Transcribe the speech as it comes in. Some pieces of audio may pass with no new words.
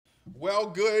Well,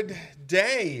 good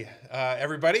day,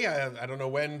 everybody. I don't know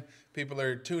when people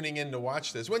are tuning in to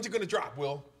watch this. When's it going to drop,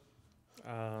 Will?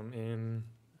 In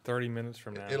 30 minutes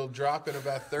from now. It'll drop in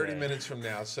about 30 minutes from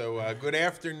now. So good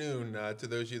afternoon to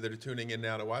those of you that are tuning in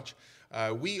now to watch.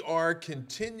 We are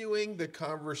continuing the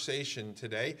conversation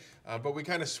today, but we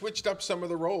kind of switched up some of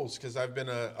the roles because I've been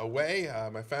away,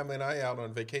 my family and I out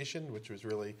on vacation, which was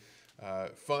really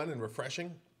fun and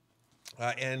refreshing.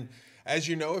 And as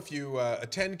you know, if you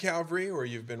attend Calvary or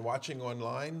you've been watching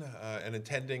online and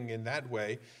attending in that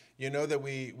way, you know that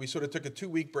we sort of took a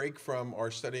 2-week break from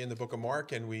our study in the book of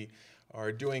Mark, and we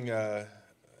are doing a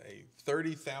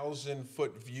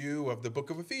 30,000-foot view of the book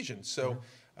of Ephesians. So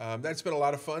that's been a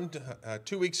lot of fun.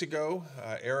 2 weeks ago,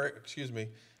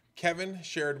 Kevin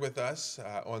shared with us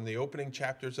on the opening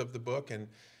chapters of the book, and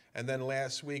then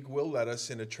last week Will led us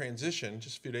in a transition,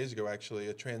 just a few days ago actually,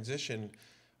 a transition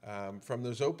from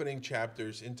those opening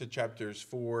chapters into chapters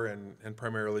 4 and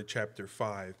primarily chapter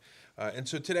 5. And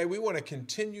so today we want to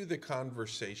continue the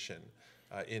conversation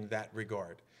in that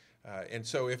regard. And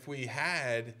so if we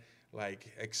had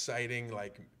like exciting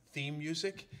like theme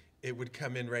music, it would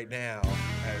come in right now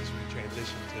as we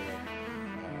transition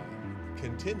to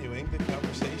continuing the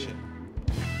conversation.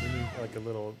 We need like a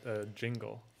little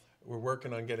jingle. We're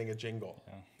working on getting a jingle.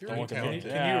 Yeah. You're really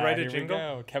talented. Can you write a here we jingle?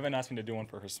 go. Kevin asked me to do one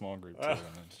for her small group too.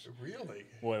 Really?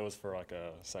 Well, it was for like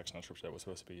a section of scripture that was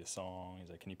supposed to be a song. He's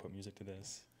like, "Can you put music to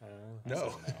this?"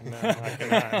 No. No, I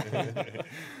cannot.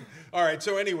 All right.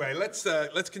 So anyway,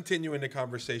 let's continue in the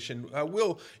conversation.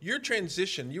 Will, your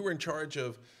transition, you were in charge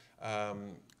of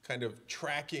kind of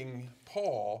tracking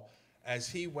Paul as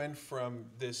he went from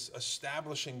this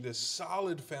establishing this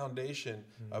solid foundation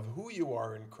of who you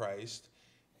are in Christ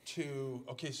to,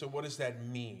 okay, so what does that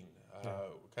mean?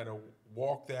 Kind of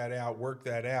walk that out, work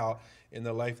that out in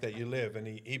the life that you live. And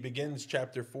he begins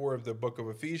chapter 4 of the book of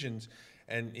Ephesians,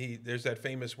 and there's that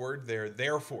famous word there,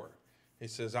 therefore. He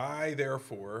says, I,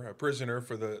 therefore, a prisoner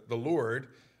for the Lord,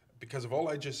 because of all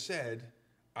I just said,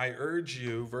 I urge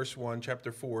you, verse 1,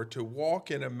 chapter 4, to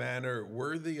walk in a manner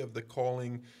worthy of the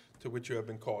calling to which you have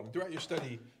been called. And throughout your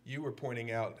study, you were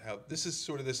pointing out how this is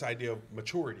sort of this idea of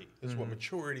maturity. This is what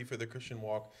maturity for the Christian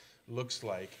walk looks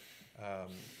like.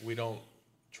 We don't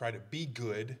try to be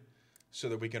good so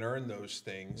that we can earn those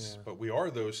things, but we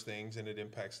are those things, and it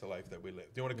impacts the life that we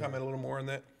live. Do you want to comment a little more on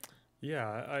that?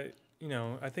 Yeah,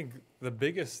 I think the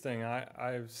biggest thing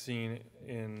I've seen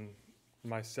in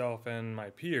myself and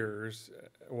my peers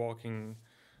walking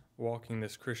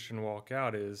this Christian walk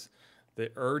out is the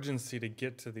urgency to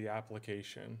get to the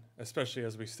application, especially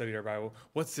as we studied our Bible.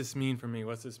 What's this mean for me?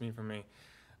 What's this mean for me?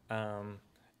 And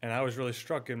I was really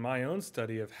struck in my own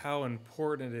study of how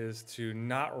important it is to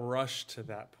not rush to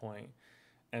that point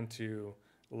and to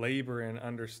labor in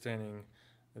understanding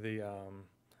the,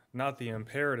 not the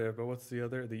imperative, but what's the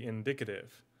other? The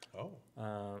indicative. Oh.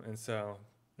 And so,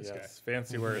 This guy. it's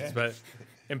fancy words, Yeah. but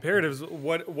imperatives,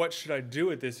 what should I do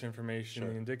with this information?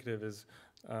 Sure. The indicative is,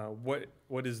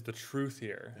 what is the truth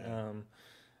here? Yeah.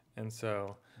 And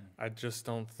so I just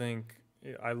don't think,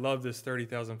 I love this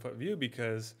 30,000-foot view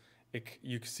because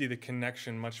you see the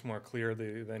connection much more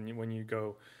clearly than when you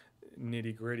go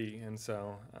nitty gritty. And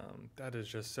so that is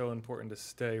just so important to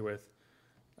stay with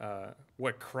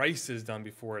what Christ has done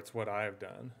before it's what I've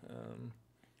done.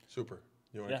 Super.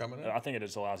 You want to comment on it? I think it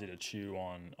just allows you to chew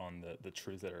on the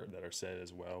truth that are said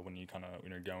as well when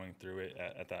you're going through it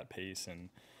at that pace. And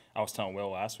I was telling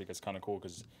Will last week, it's kind of cool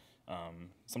because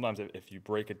sometimes if you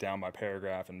break it down by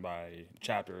paragraph and by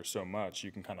chapter so much,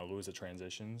 you can kind of lose the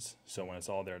transitions. So when it's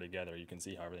all there together, you can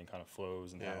see how everything kind of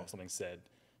flows and how something said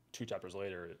 2 chapters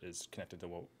later is connected to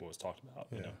what was talked about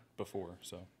before.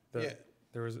 So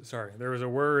There was a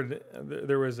word,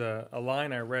 there was a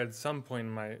line I read some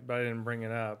point but I didn't bring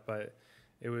it up, but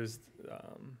it was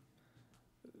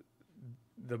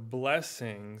the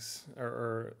blessings,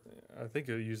 or I think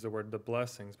it used the word the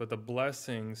blessings, but the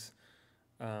blessings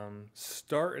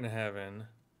start in heaven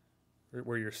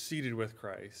where you're seated with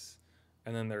Christ,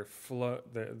 and then they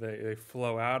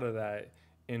flow out of that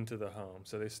into the home.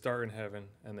 So they start in heaven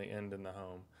and they end in the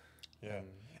home. Yeah.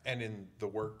 And in the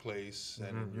workplace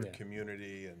and in your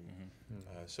community. And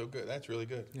so good. That's really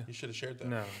good. Yeah. You should have shared that.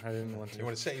 No, I didn't want to. You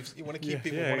want to save, you want to keep Yeah,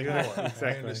 people yeah, wanting exactly. more. Exactly.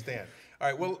 I understand. All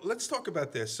right, well, let's talk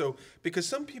about this. So, because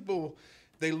some people,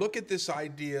 they look at this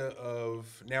idea of,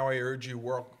 now I urge you,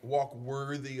 walk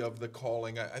worthy of the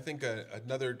calling. I think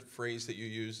another phrase that you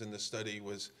used in the study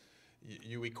was,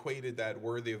 you equated that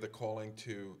worthy of the calling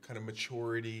to kind of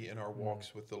maturity in our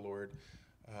walks with the Lord.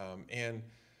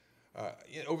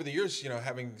 Over the years,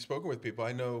 having spoken with people,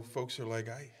 I know folks are like,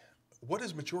 what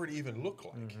does maturity even look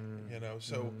like? You know,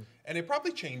 so, and it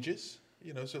probably changes,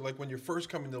 you know, so like when you're first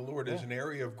coming to the Lord, there's an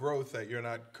area of growth that you're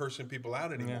not cursing people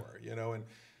out anymore, you know,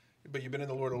 but you've been in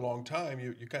the Lord a long time,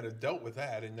 you kind of dealt with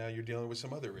that, and now you're dealing with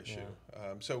some other issue.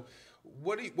 So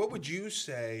what would you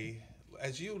say,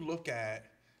 as you look at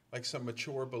like some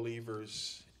mature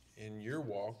believers in your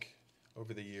walk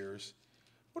over the years,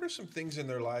 what are some things in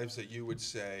their lives that you would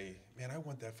say, man, I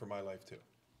want that for my life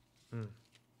too?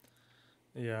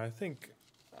 Yeah, I think,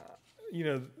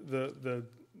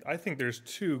 I think there's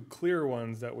two clear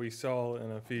ones that we saw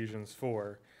in Ephesians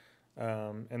 4.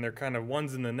 And they're kind of,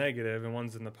 one's in the negative and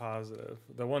one's in the positive.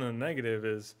 The one in the negative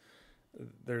is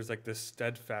there's like this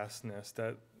steadfastness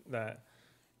that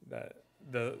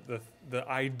the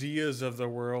ideas of the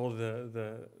world,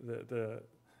 the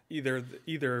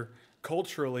either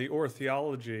culturally or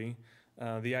theology,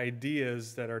 the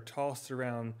ideas that are tossed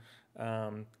around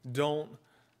don't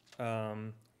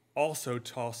also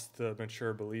toss the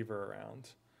mature believer around.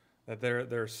 That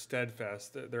they're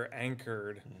steadfast, that they're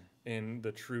anchored in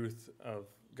the truth of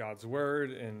God's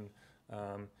word and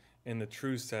in the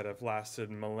truths that have lasted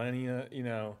millennia, you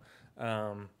know.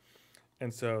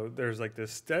 And so there's like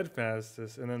this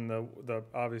steadfastness, and then the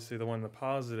obviously the one, the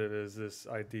positive, is this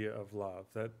idea of love,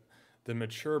 that the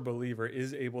mature believer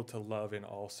is able to love in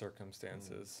all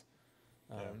circumstances.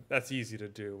 That's easy to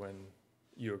do when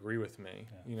you agree with me.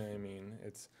 You know what I mean?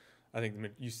 I think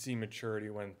you see maturity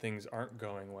when things aren't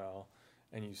going well,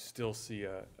 and you still see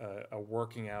a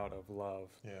working out of love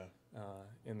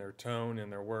in their tone, in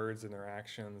their words, in their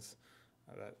actions.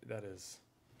 That is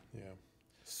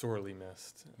sorely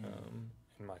missed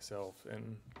in myself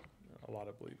and a lot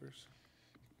of believers.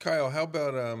 Kyle, how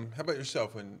about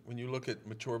yourself? When you look at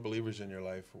mature believers in your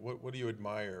life, what do you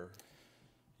admire?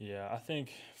 Yeah, I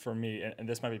think for me, and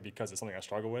this might be because it's something I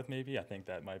struggle with maybe, I think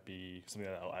that might be something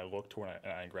that I look toward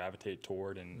and I gravitate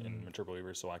toward in mature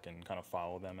believers, so I can kind of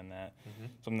follow them in that.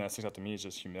 Something that sticks out to me is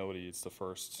just humility. It's the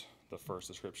first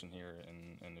description here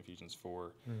in Ephesians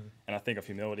 4. And I think of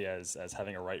humility as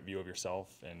having a right view of yourself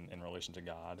in relation to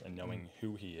God, and knowing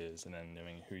who he is, and then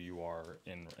knowing who you are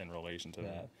in relation to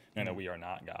that, and that we are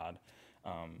not God.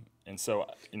 And so,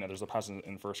 you know, there's a passage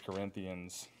in 1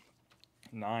 Corinthians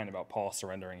 9 about Paul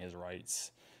surrendering his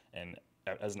rights, and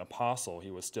as an apostle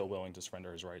he was still willing to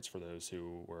surrender his rights for those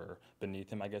who were beneath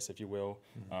him, I guess, if you will,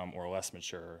 or less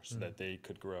mature, so that they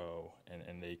could grow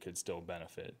and they could still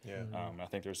benefit. I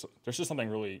think there's just something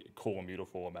really cool and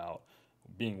beautiful about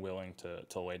being willing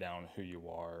to lay down who you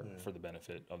are for the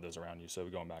benefit of those around you. So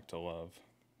going back to love.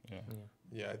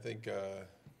 I think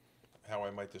how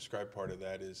I might describe part of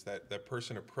that is that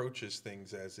person approaches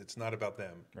things as it's not about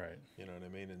them. Right. You know what I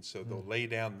mean? And so they'll lay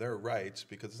down their rights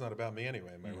because it's not about me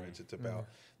anyway, my rights. It's about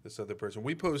this other person.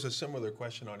 We posed a similar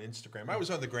question on Instagram. I was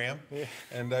on the gram,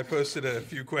 and I posted a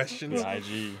few questions.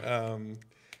 IG.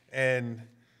 And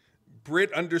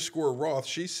Brit_Roth,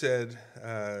 she said,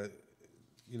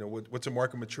 what's a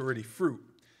mark of maturity? Fruit.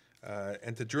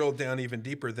 And to drill down even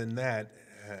deeper than that,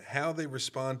 how they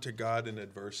respond to God in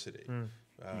adversity.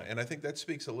 And I think that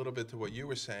speaks a little bit to what you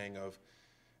were saying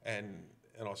and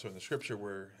also in the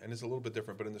scripture and it's a little bit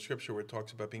different, but in the scripture where it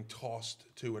talks about being tossed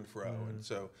to and fro. And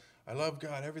so I love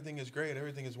God, everything is great,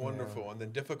 everything is wonderful. And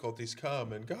then difficulties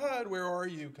come and God, where are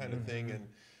you kind of thing.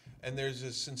 And there's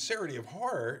a sincerity of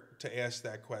heart to ask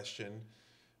that question.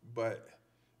 But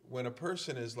when a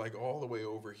person is like all the way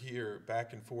over here,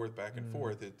 back and forth,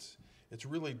 it's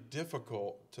really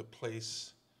difficult to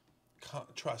place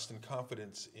trust and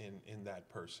confidence in that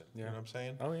person. You know what I'm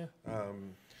saying? Oh, yeah.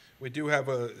 We do have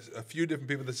a few different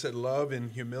people that said love and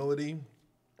humility.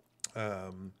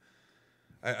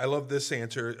 I love this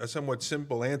answer, a somewhat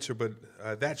simple answer, but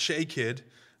that Shay kid,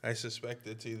 I suspect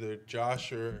it's either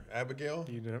Josh or Abigail.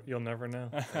 You'll never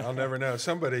know. I'll never know.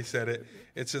 Somebody said it.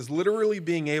 It says, literally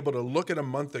being able to look at a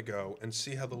month ago and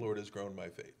see how the Lord has grown my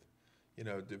faith. You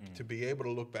know, to be able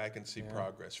to look back and see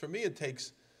progress. For me, it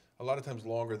takes a lot of times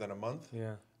longer than a month.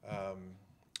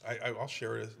 I'll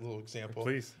share a little example.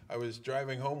 Please. I was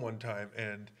driving home one time,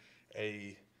 and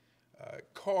a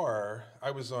car,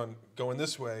 I was going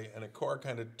this way, and a car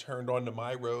kind of turned onto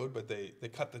my road, but they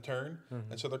cut the turn.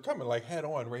 And so they're coming like head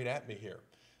on right at me here.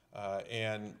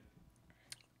 And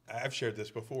I've shared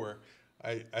this before.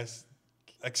 I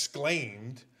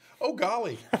exclaimed, "Oh,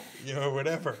 golly,"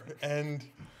 whatever. And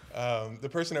the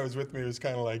person that was with me was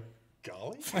kind of like,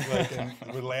 "Golly?" and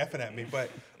were laughing at me.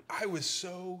 But I was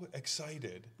so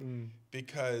excited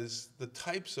because the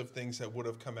types of things that would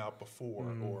have come out before,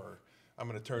 or I'm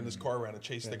going to turn this car around and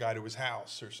chase the guy to his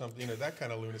house or something, that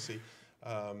kind of lunacy.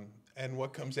 And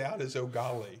what comes out is, "Oh,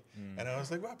 golly." And I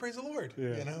was like, "Well, praise the Lord."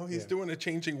 He's doing a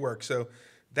changing work. So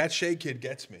that Shea kid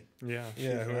gets me. Yeah.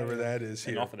 Yeah, whoever that is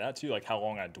And here. off of that too, like how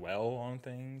long I dwell on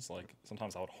things. Like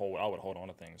sometimes I would hold on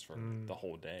to things for the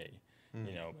whole day,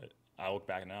 you know. But I look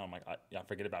back now, I'm like, I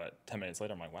forget about it. 10 minutes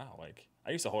later, I'm like, wow, like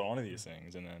I used to hold on to these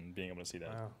things, and then being able to see that,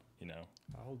 Wow. you know,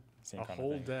 same A kind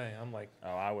whole of thing. day. I'm like, Oh,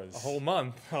 I was a whole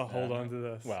month. I'll hold on to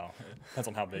this. Well, it depends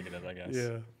on how big it is, I guess.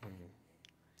 Yeah.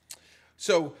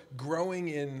 So growing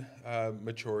in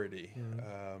maturity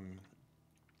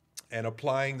and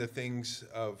applying the things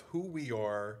of who we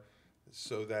are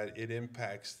so that it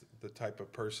impacts the type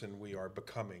of person we are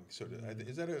becoming. So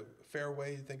is that a fair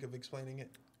way to think of explaining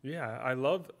it? Yeah, I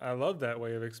love that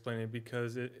way of explaining it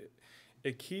because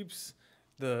it keeps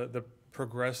the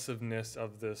progressiveness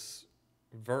of this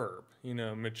verb, you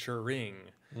know, maturing.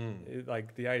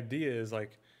 Like the idea is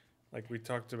like we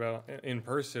talked about in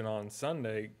person on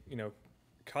Sunday, you know,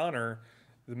 Connor,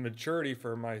 the maturity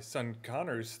for my son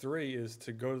Connor's 3 is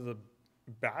to go to the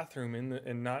bathroom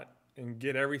and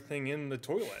get everything in the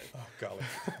toilet. Oh, golly.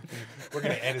 We're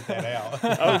going to edit that out.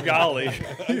 Oh golly. I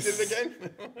did it again?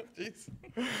 Jeez.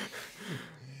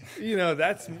 You know,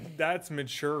 that's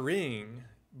maturing.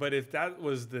 But if that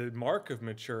was the mark of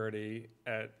maturity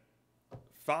at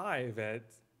 5, at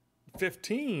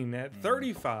 15, at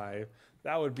 35,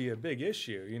 that would be a big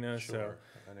issue, you know? Sure.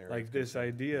 So like this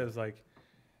idea is like,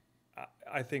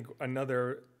 I think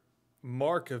another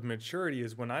mark of maturity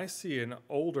is when I see an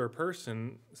older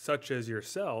person, such as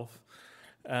yourself,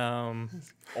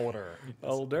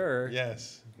 older.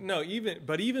 Yes. No,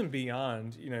 even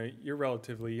beyond, you know, you're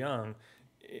relatively young,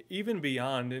 even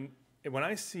beyond, and when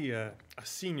I see a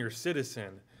senior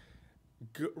citizen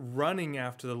running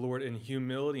after the Lord in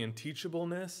humility and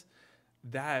teachableness,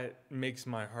 that makes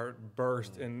my heart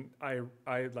burst, and I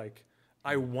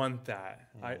want that.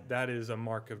 That is a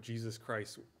mark of Jesus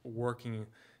Christ working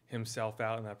himself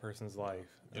out in that person's life.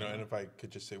 You know, and if I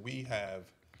could just say, we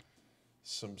have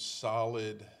some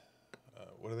solid,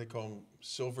 what do they call them?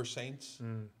 Silver saints,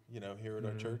 you know, here at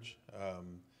our church,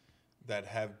 that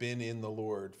have been in the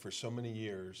Lord for so many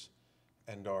years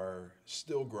and are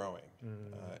still growing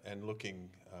and looking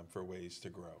for ways to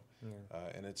grow.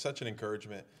 And it's such an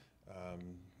encouragement,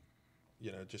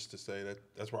 you know, just to say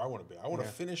that's where I want to be. I want to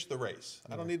finish the race.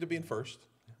 I don't need to be in first.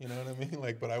 You know what I mean?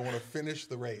 Like, but I want to finish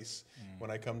the race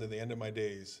when I come to the end of my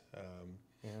days.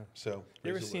 So, You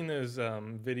ever seen those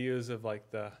videos of like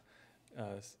the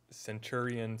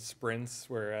centurion sprints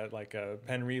where at like a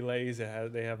pen relays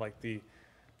they have like the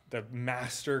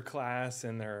master class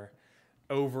and they're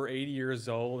over 80 years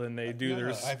old and they do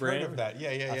their sprint. I've heard of that.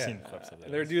 Yeah. I've seen clips of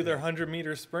that. They do their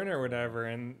 100-meter sprint or whatever,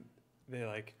 and they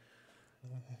like,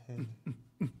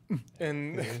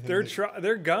 and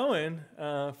they're going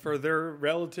for their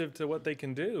relative to what they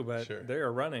can do, but Sure. they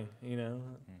are running, you know.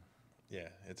 Yeah,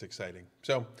 it's exciting.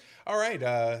 So, all right.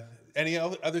 Any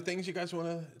other things you guys want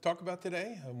to talk about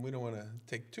today? We don't want to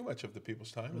take too much of the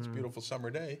people's time. It's a beautiful summer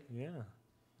day. Yeah.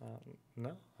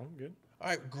 No, I'm good. All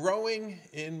right, growing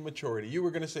in maturity. You were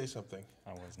going to say something.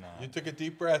 I was not. You took a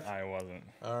deep breath. I wasn't.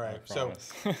 All right. I So,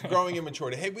 promise. growing in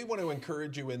maturity. Hey, we want to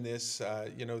encourage you in this.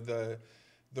 You know, the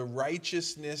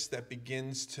righteousness that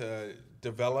begins to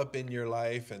develop in your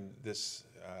life, and this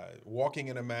walking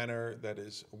in a manner that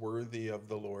is worthy of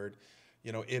the Lord.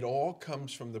 You know, it all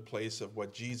comes from the place of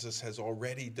what Jesus has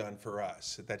already done for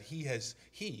us. That He has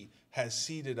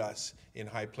seated us in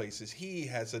high places. He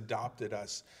has adopted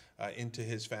us into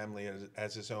His family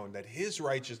as His own. That His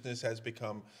righteousness has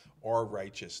become our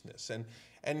righteousness.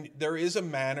 And there is a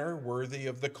manner worthy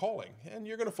of the calling. And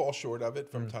you're going to fall short of it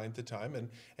from time to time.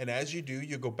 And as you do,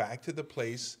 you go back to the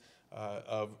place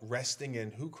of resting in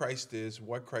who Christ is,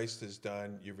 what Christ has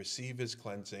done. You receive His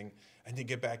cleansing, and you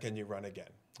get back and you run again.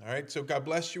 All right, so God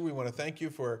bless you. We want to thank you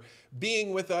for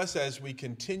being with us as we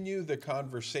continue the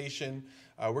conversation.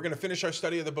 We're going to finish our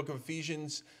study of the book of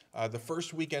Ephesians the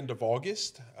first weekend of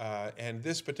August. And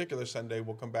this particular Sunday,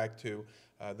 we'll come back to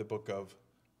the book of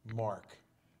Mark.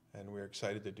 And we're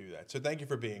excited to do that. So thank you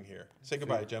for being here. Say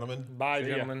goodbye, gentlemen. Bye, See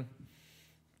ya. gentlemen.